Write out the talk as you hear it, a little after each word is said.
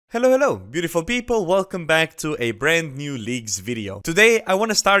Hello, beautiful people, welcome back to a brand new Leagues video. Today, I want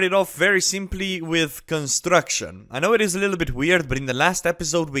to start it off very simply with construction. I know it is a little bit weird, but in the last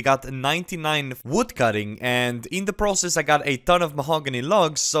episode we got 99 wood cutting, and in the process I got a ton of mahogany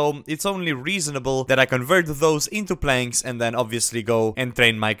logs, so it's only reasonable that I convert those into planks and then obviously go and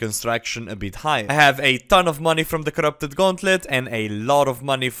train my construction a bit higher. I have a ton of money from the Corrupted Gauntlet and a lot of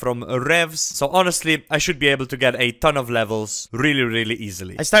money from revs, so honestly, I should be able to get a ton of levels really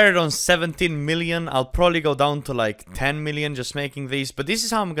easily. I started on 17 million. I'll probably go down to like 10 million just making these, but this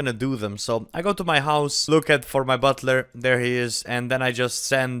is how I'm gonna do them. So I go to my house, look for my butler, there he is, and then I just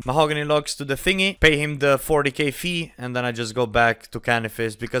send mahogany logs to the thingy, pay him the 40k fee, and then I just go back to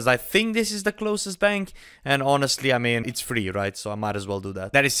Canifis because I think this is the closest bank, and honestly, I mean, it's free, right? So I might as well do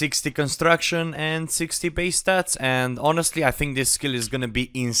that. That is 60 construction and 60 base stats, and honestly, I think this skill is gonna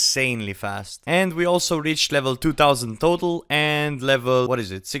be insanely fast. And we also reached level 2000 total and level, what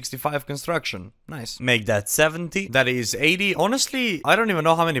is it, 65 construction. Nice. Make that 70. That is 80. Honestly, I don't even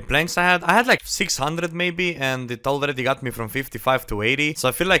know how many planks I had. I had like 600 maybe, and it already got me from 55 to 80. So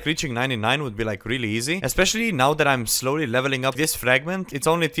I feel like reaching 99 would be like really easy. Especially now that I'm slowly leveling up this fragment. It's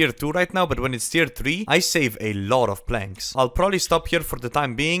only tier 2 right now, but when it's tier 3, I save a lot of planks. I'll probably stop here for the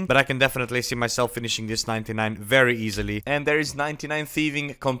time being, but I can definitely see myself finishing this 99 very easily. And there is 99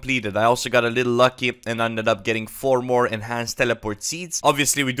 thieving completed. I also got a little lucky and ended up getting 4 more enhanced teleport seeds.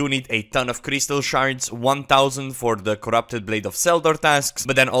 Obviously, we do need a ton of crystal shards, 1000 for the corrupted blade of Seldor tasks,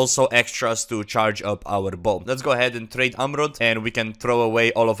 but then also extras to charge up our bow. Let's go ahead and trade Amrod, and we can throw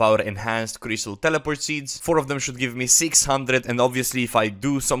away all of our enhanced crystal teleport seeds. 4 of them should give me 600, and obviously if I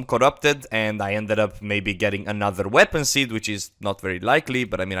do some corrupted and I ended up maybe getting another weapon seed, which is not very likely,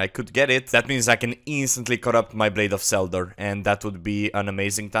 but I mean I could get it, that means I can instantly corrupt my blade of Seldor, and that would be an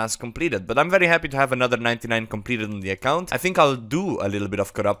amazing task completed. But I'm very happy to have another 99 completed on the account. I think I'll do a little bit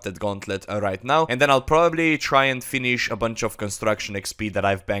of Corrupted Gauntlet right now, and then I'll probably try and finish a bunch of construction XP that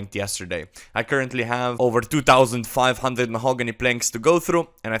I've banked yesterday. I currently have over 2500 mahogany planks to go through,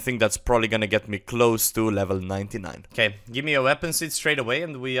 and I think that's probably gonna get me close to level 99. Okay, give me a weapon seed straight away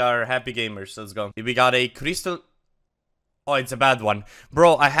and we are happy gamers. Let's go. We got a crystal. Oh, it's a bad one.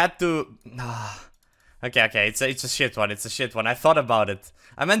 Bro, I had to... Okay, it's a shit one, it's a shit one. I thought about it.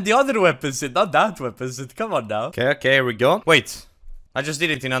 I meant the other weapon seed, not that weapon seed. Come on now. Okay, here we go. Wait. I just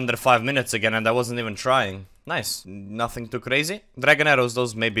did it in under 5 minutes again, and I wasn't even trying. Nice. Nothing too crazy. Dragon arrows,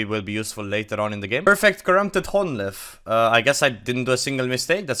 those maybe will be useful later on in the game. Perfect corrupted Honlef. I guess I didn't do a single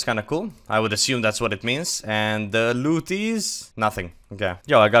mistake. That's kind of cool. I would assume that's what it means. And the loot is... nothing. Okay.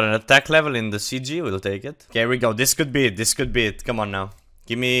 Yo, I got an attack level in the CG. We'll take it. Okay, here we go. This could be it. This could be it. Come on now.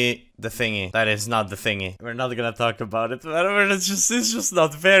 Give me the thingy. That is not the thingy. We're not gonna talk about it. It's just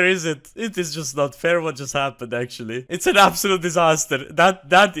not fair, is it? It is just not fair what just happened, actually. It's an absolute disaster.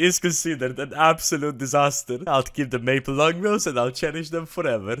 That is considered an absolute disaster. I'll keep the maple longbows and I'll cherish them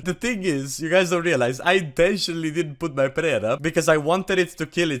forever. The thing is, you guys don't realize, I intentionally didn't put my prayer up because I wanted it to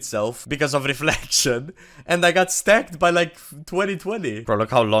kill itself because of reflection. And I got stacked by like 2020. Bro,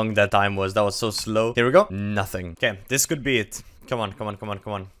 look how long that time was. That was so slow. Here we go. Nothing. Okay, this could be it. Come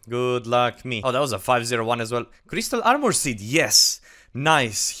on. Good luck, me. Oh, that was a 501 as well. Crystal armor seed, yes.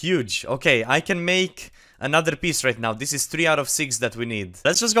 Nice, huge. Okay, I can make another piece right now. This is 3 out of 6 that we need.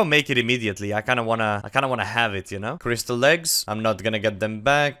 Let's just go make it immediately. I kind of wanna have it, you know? Crystal legs. I'm not gonna get them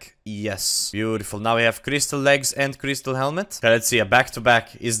back. Yes. Beautiful. Now we have crystal legs and crystal helmet. Okay, let's see. A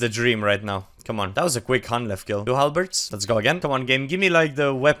back-to-back is the dream right now. Come on. That was a quick Hanlef kill. 2 halberds. Let's go again. Come on, game. Give me like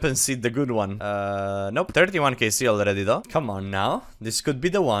the weapon seed, the good one. Nope. 31 KC already though. Come on now. This could be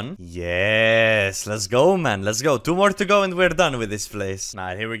the one. Yes. Let's go, man. Let's go. 2 more to go and we're done with this place.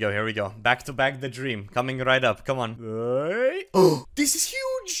 Nah, here we go. Back to back the dream. Coming right up. Come on. Oh, this is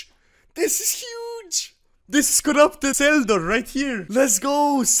huge. This is corrupted Seldor right here. Let's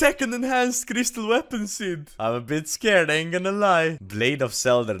go. Second enhanced crystal weapon seed. I'm a bit scared, I ain't gonna lie. Blade of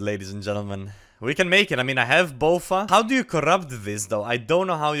Seldor, ladies and gentlemen. We can make it. I mean, I have Bofa. How do you corrupt this, though? I don't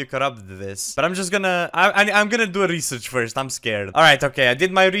know how you corrupt this. But I'm just gonna... I'm gonna do a research first. I'm scared. Alright, okay. I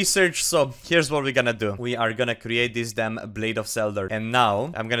did my research, so here's what we're gonna do. We are gonna create this damn Blade of Seldor. And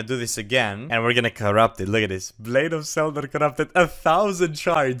now, I'm gonna do this again. And we're gonna corrupt it. Look at this. Blade of Seldor corrupted 1000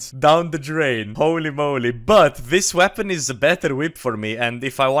 shards down the drain. Holy moly. But this weapon is a better whip for me. And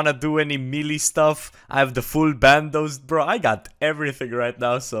if I wanna do any melee stuff, I have the full bandos. Bro, I got everything right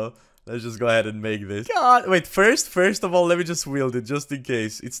now, so... let's just go ahead and make this. God, wait, first of all, let me just wield it just in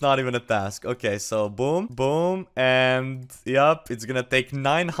case. It's not even a task. Okay, so boom, boom, and yep, it's gonna take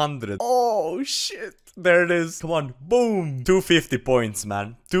 900. Oh, shit. There it is. Come on, boom. 250 points,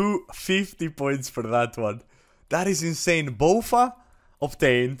 man. 250 points for that one. That is insane. Bofa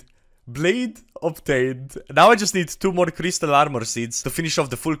obtained. Blade obtained. Now I just need 2 more crystal armor seeds to finish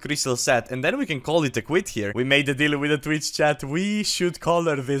off the full crystal set, and then we can call it a quit here. We made a deal with the Twitch chat. We should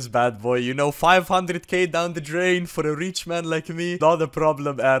color this bad boy. You know, 500k down the drain for a rich man like me. Not a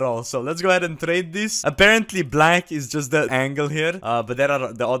problem at all. So let's go ahead and trade this. Apparently black is just the angle here, but there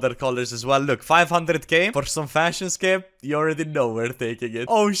are the other colors as well. Look, 500k for some fashion scape. You already know we're taking it.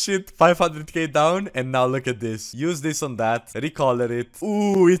 Oh shit, 500k down, and now look at this. Use this on that, recolor it.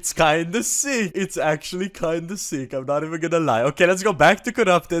 Ooh, it's kinda sick. It's actually kinda sick, I'm not even gonna lie. Okay, let's go back to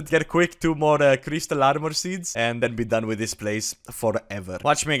Corrupted, get quick 2 more crystal armor seeds, and then be done with this place forever.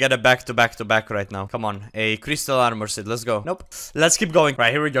 Watch me get a back to back right now. Come on, a crystal armor seed, let's go. Nope, let's keep going.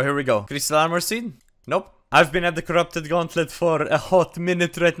 Right, here we go. Crystal armor seed? Nope. I've been at the Corrupted Gauntlet for a hot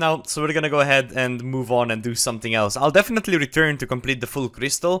minute right now, so we're gonna go ahead and move on and do something else. I'll definitely return to complete the full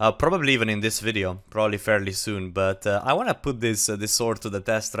crystal, probably even in this video, probably fairly soon, but I wanna put this sword to the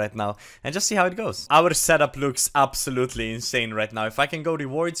test right now and just see how it goes. Our setup looks absolutely insane right now. If I can go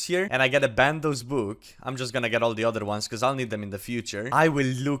rewards here and I get a Bando's book, I'm just gonna get all the other ones because I'll need them in the future. I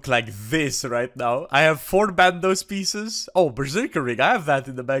will look like this right now. I have 4 Bando's pieces. Oh, Berserker Ring, I have that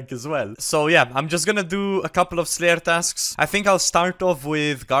in the bank as well. So yeah, I'm just gonna do a couple of Slayer tasks. I think I'll start off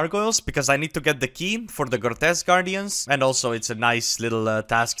with Gargoyles because I need to get the key for the Grotesque Guardians, and also it's a nice little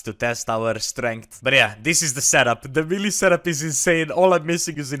task to test our strength. But yeah, this is the setup. The melee setup is insane. All I'm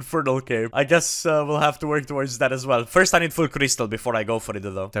missing is Infernal Cape. I guess we'll have to work towards that as well. First I need full crystal before I go for it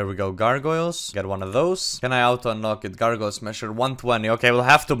though. There we go, Gargoyles. Get one of those. Can I auto unlock it? Gargoyles measure 120. Okay, we'll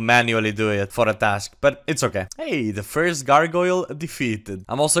have to manually do it for a task, but it's okay. Hey, the first Gargoyle defeated.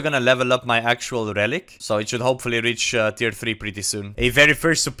 I'm also gonna level up my actual relic, so it should hopefully reach tier 3 pretty soon. A very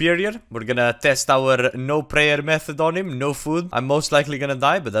first superior. We're gonna test our no prayer method on him. No food. I'm most likely gonna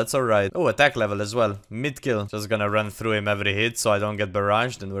die, but that's alright. Oh, attack level as well. Mid kill. Just gonna run through him every hit so I don't get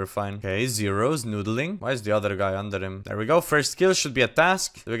barraged and we're fine. Okay, zeros. Noodling. Why is the other guy under him? There we go. First kill should be a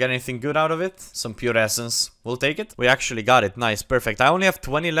task. Do we get anything good out of it? Some pure essence. We'll take it. We actually got it. Nice. Perfect. I only have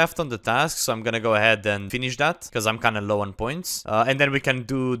 20 left on the task, so I'm gonna go ahead and finish that because I'm kind of low on points. And then we can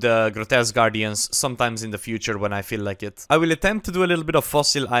do the Grotesque Guardians sometimes in the future when I feel like it. I will attempt to do a little bit of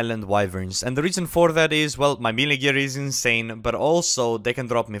Fossil Island Wyverns, and the reason for that is, well, my melee gear is insane, but also they can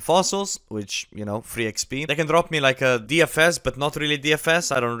drop me fossils, which, you know, free XP. They can drop me like a DFS, but not really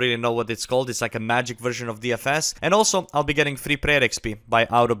DFS. I don't really know what it's called. It's like a magic version of DFS. And also, I'll be getting free prayer XP by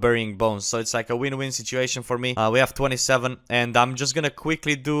auto burying bones, so it's like a win-win situation for me. We have 27, and I'm just gonna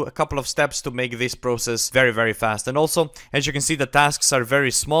quickly do a couple of steps to make this process very, very fast. And also, as you can see, the tasks are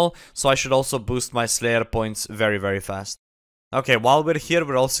very small, so I should also boost my Slayer points very, very fast. Okay, while we're here,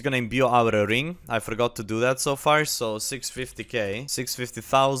 we're also gonna imbue our ring. I forgot to do that so far, so 650k,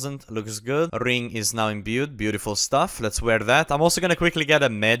 650,000, looks good. Ring is now imbued, beautiful stuff. Let's wear that. I'm also gonna quickly get a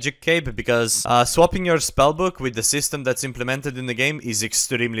magic cape because swapping your spellbook with the system that's implemented in the game is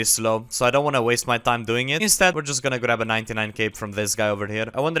extremely slow, so I don't want to waste my time doing it. Instead, we're just gonna grab a 99 cape from this guy over here.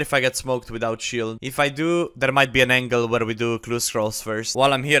 I wonder if I get smoked without shield. If I do, there might be an angle where we do clue scrolls first.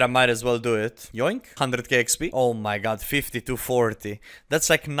 While I'm here, I might as well do it. Yoink, 100k XP. Oh my god, 5240.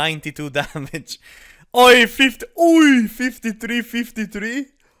 That's like 92 damage. Oi, 50. Oi, 53, 53.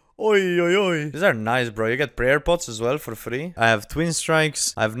 Oi, oi, oi. These are nice, bro. You get prayer pots as well for free. I have twin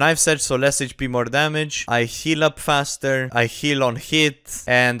strikes. I have knife's edge, so less HP, more damage. I heal up faster. I heal on hit.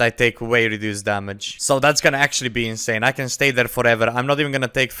 And I take way reduced damage. So that's gonna actually be insane. I can stay there forever. I'm not even gonna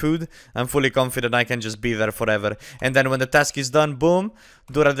take food. I'm fully confident I can just be there forever. And then when the task is done, boom,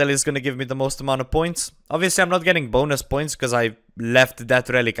 Duradel is gonna give me the most amount of points. Obviously, I'm not getting bonus points because I left that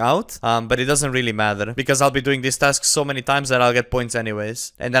relic out, but it doesn't really matter because I'll be doing this task so many times that I'll get points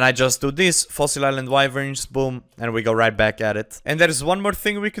anyways. And then I just do this, Fossil Island Wyverns, boom, and we go right back at it. And there's one more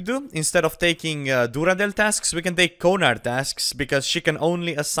thing we could do. Instead of taking Duradel tasks, we can take Konar tasks because she can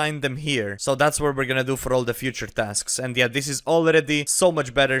only assign them here. So that's what we're gonna do for all the future tasks. And yeah, this is already so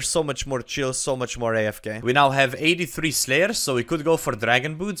much better, so much more chill, so much more AFK. We now have 83 Slayers, so we could go for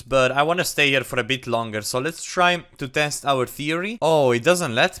Dragon Boots, but I want to stay here for a bit longer. So let's try to test our theory. Oh, it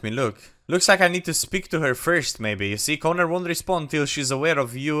doesn't let me, look. Looks like I need to speak to her first, maybe. You see, Konar won't respond till she's aware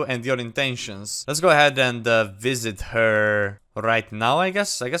of you and your intentions. Let's go ahead and visit her right now, I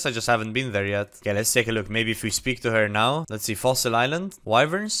guess. I just haven't been there yet. Okay, let's take a look. Maybe if we speak to her now. Let's see, Fossil Island,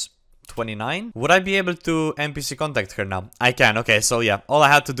 Wyverns, 29. Would I be able to NPC contact her now? I can, okay, so yeah. All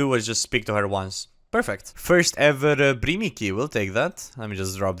I had to do was just speak to her once. Perfect. First ever Brimi key. We'll take that. Let me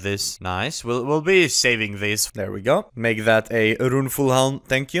just drop this. Nice. We'll be saving this. There we go. Make that a runeful helm.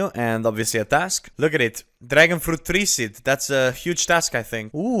 Thank you. And obviously a task. Look at it. Dragon Fruit 3 Seed. That's a huge task, I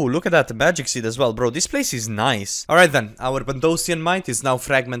think. Ooh, look at that. The Magic Seed as well. Bro, this place is nice. Alright then. Our Bandosian Might is now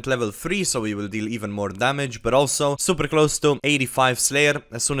Fragment level 3, so we will deal even more damage. But also, super close to 85 Slayer.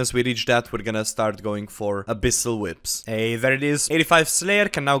 As soon as we reach that, we're gonna start going for Abyssal Whips. Hey, there it is. 85 Slayer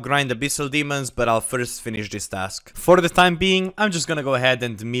can now grind Abyssal Demons, but I'll first finish this task. For the time being, I'm just gonna go ahead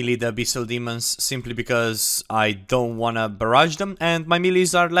and melee the Abyssal Demons, simply because I don't wanna barrage them, and my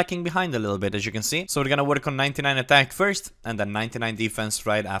melees are lacking behind a little bit, as you can see. So we're gonna work on 99 attack first, and then 99 defense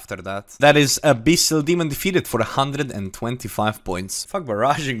right after that. That is Abyssal Demon defeated for 125 points. Fuck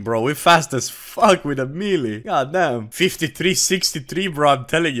barraging, bro. We're fast as fuck with a melee. God damn. 53, 63, bro. I'm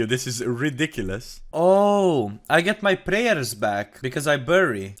telling you, this is ridiculous. Oh, I get my prayers back because I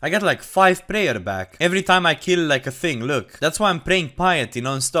bury. I get like 5 prayer back every time I kill like a thing. Look, that's why I'm praying piety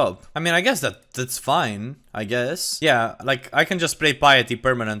non-stop. I mean, I guess that's fine, I guess. Yeah, like I can just pray piety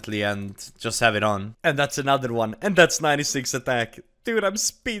permanently and just have it on. And that's another one. And that's 96 attack. Dude, I'm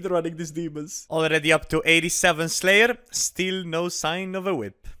speedrunning these demons. Already up to 87 Slayer. Still no sign of a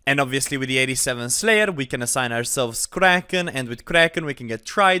whip. And obviously with the 87 Slayer, we can assign ourselves Kraken, and with Kraken we can get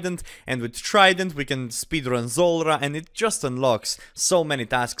Trident, and with Trident we can speedrun Zolra, and it just unlocks so many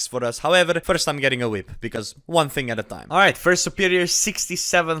tasks for us. However, first I'm getting a whip, because one thing at a time. Alright, first superior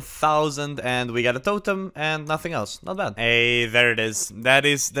 67,000, and we got a totem, and nothing else. Not bad. Hey, there it is. That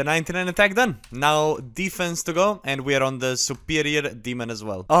is the 99 attack done. Now defense to go, and we are on the superior demon as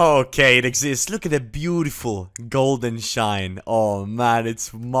well. Okay, it exists. Look at the beautiful golden shine. Oh man,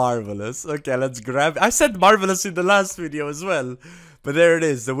 it's marvelous. Okay, let's grab. I said marvelous in the last video as well. But there it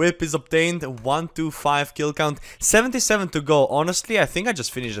is. The whip is obtained. 125 kill count. 77 to go. Honestly, I think I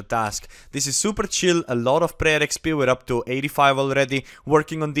just finished the task. This is super chill. A lot of prayer XP. We're up to 85 already.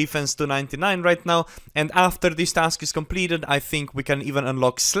 Working on defense to 99 right now. And after this task is completed, I think we can even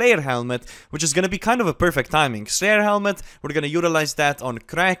unlock Slayer Helmet, which is going to be kind of a perfect timing. Slayer Helmet, we're going to utilize that on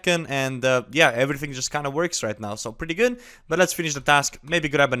Kraken. And yeah, everything just kind of works right now. So pretty good. But let's finish the task. Maybe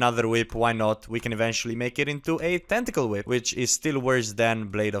grab another whip. Why not? We can eventually make it into a Tentacle Whip, which is still worse than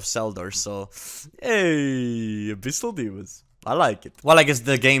Blade of Seldor, so hey, Abyssal Demons. I like it. Well, I guess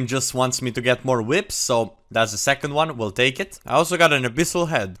the game just wants me to get more whips, so that's the second one. We'll take it. I also got an Abyssal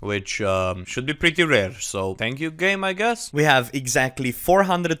Head, which should be pretty rare. So thank you, game, I guess. We have exactly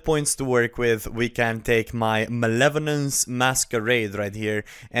 400 points to work with. We can take my Malevolence Masquerade right here.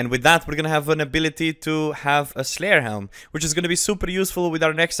 And with that, we're going to have an ability to have a Slayer Helm, which is going to be super useful with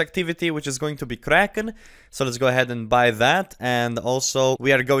our next activity, which is going to be Kraken. So let's go ahead and buy that. And also,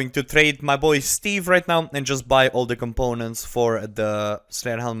 we are going to trade my boy Steve right now and just buy all the components for the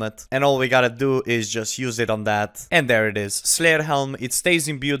Slayer Helmet. And all we gotta do is just use it on that. And there it is. Slayer Helm. It stays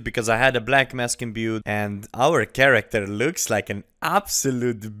imbued because I had a Black Mask imbued. And our character looks like an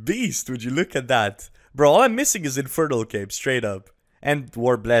absolute beast. Would you look at that? Bro, all I'm missing is Infernal Cape, straight up. And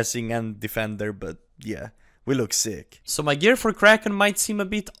War Blessing and Defender, but yeah. We look sick. So my gear for Kraken might seem a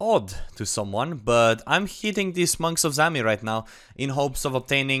bit odd to someone, but I'm hitting these Monks of Zami right now in hopes of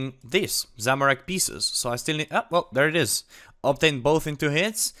obtaining this, Zamorak pieces. So I still need... Oh, well, there it is. Obtained both in 2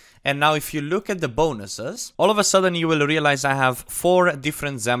 hits. And now if you look at the bonuses, all of a sudden you will realize I have 4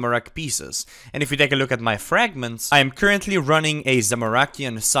 different Zamorak pieces. And if you take a look at my fragments, I am currently running a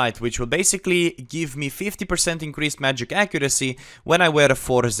Zamorakian sight, which will basically give me 50% increased magic accuracy when I wear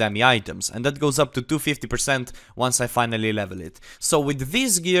 4 Zami items. And that goes up to 250% once I finally level it. So with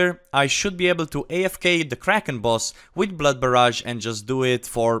this gear, I should be able to AFK the Kraken boss with Blood Barrage and just do it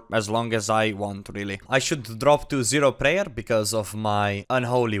for as long as I want, really. I should drop to 0 prayer because of my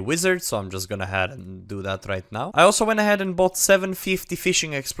Unholy Wizard, so I'm just gonna head and do that right now. I also went ahead and bought 750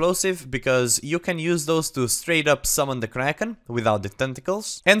 Fishing Explosive because you can use those to straight up summon the Kraken without the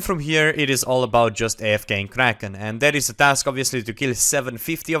tentacles. And from here it is all about just AFKing Kraken, and there is a task obviously to kill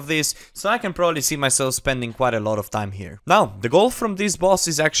 750 of these, so I can probably see myself spending quite a lot of time here. Now, the goal from this boss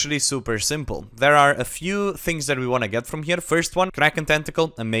is actually super simple. There are a few things that we want to get from here. First one, Kraken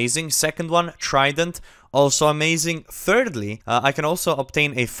Tentacle, amazing. Second one, Trident, also amazing. Thirdly, I can also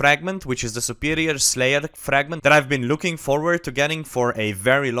obtain a fragment, which is the Superior Slayer fragment that I've been looking forward to getting for a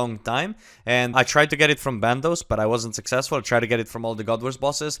very long time. And I tried to get it from Bandos, but I wasn't successful. I tried to get it from all the God Wars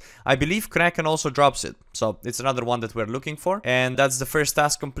bosses. I believe Kraken also drops it. So it's another one that we're looking for. And that's the first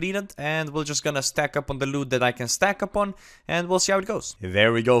task completed. And we're just gonna stack up on the loot that I can stack up on. And we'll see how it goes.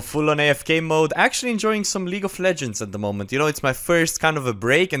 There we go, full on AFK mode. Actually enjoying some League of Legends at the moment. You know, it's my first kind of a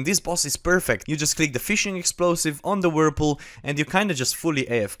break. And this boss is perfect. You just click the fish fishing explosive on the whirlpool, and you kinda just fully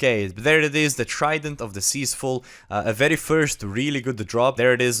AFK. But there it is, the Trident of the Seas Full, a very first really good drop.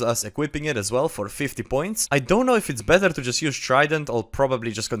 There it is, us equipping it as well for 50 points. I don't know if it's better to just use Trident. I'll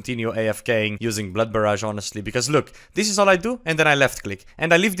probably just continue AFKing using Blood Barrage, honestly, because look, this is all I do, and then I left click.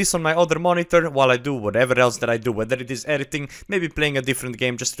 And I leave this on my other monitor while I do whatever else that I do, whether it is editing, maybe playing a different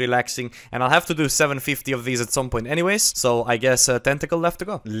game, just relaxing, and I'll have to do 750 of these at some point anyways, so I guess Tentacle left to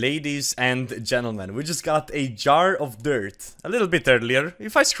go. Ladies and gentlemen, we just got a jar of dirt a little bit earlier.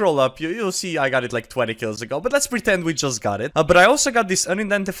 If I scroll up, you'll see I got it like 20 kills ago, but let's pretend we just got it. But I also got this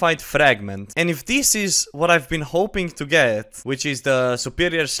unidentified fragment, and if this is what I've been hoping to get, which is the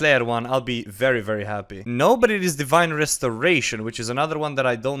Superior Slayer one, I'll be very, very happy. No, but it is Divine Restoration, which is another one that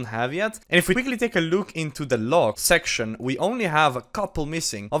I don't have yet. And if we quickly take a look into the log section, we only have a couple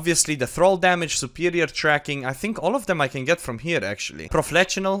missing. Obviously, the Thrall Damage, Superior Tracking, I think all of them I can get from here, actually.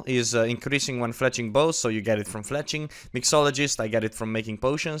 Profletchinal is increasing when fletching bows, so you get it from fletching. Mixologist, I get it from making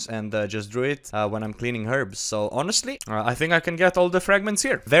potions, and just Druid when I'm cleaning herbs. So honestly, I think I can get all the fragments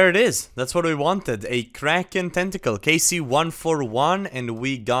here. There it is. That's what we wanted. A Kraken Tentacle, KC-141, and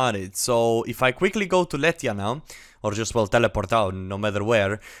we got it. So if I quickly go to Letia now, or just, well, teleport out, no matter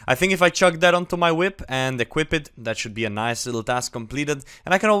where. I think if I chuck that onto my whip and equip it, that should be a nice little task completed.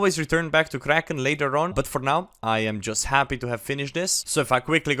 And I can always return back to Kraken later on. But for now, I am just happy to have finished this. So if I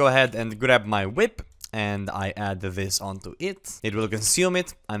quickly go ahead and grab my whip, and I add this onto it, it will consume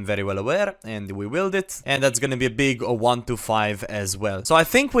it, I'm very well aware, and we willed it, and that's gonna be a big 125 as well. So I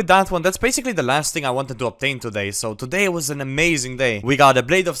think with that one, that's basically the last thing I wanted to obtain today. So today was an amazing day. We got a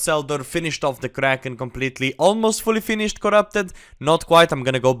Blade of Seldor, finished off the Kraken completely, almost fully finished Corrupted, not quite. I'm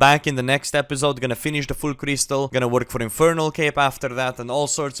gonna go back in the next episode, gonna finish the full crystal, gonna work for Infernal Cape after that, and all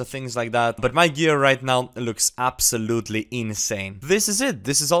sorts of things like that. But my gear right now looks absolutely insane. This is it.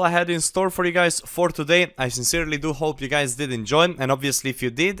 This is all I had in store for you guys for today. I sincerely do hope you guys did enjoy, and obviously if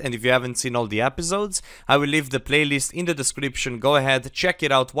you did, and if you haven't seen all the episodes, I will leave the playlist in the description. Go ahead, check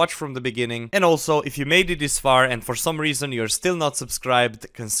it out, watch from the beginning. And also, if you made it this far and for some reason you're still not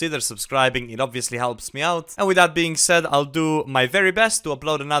subscribed, consider subscribing. It obviously helps me out. And with that being said, I'll do my very best to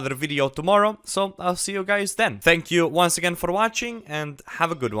upload another video tomorrow, so I'll see you guys then. Thank you once again for watching, and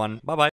have a good one. Bye bye.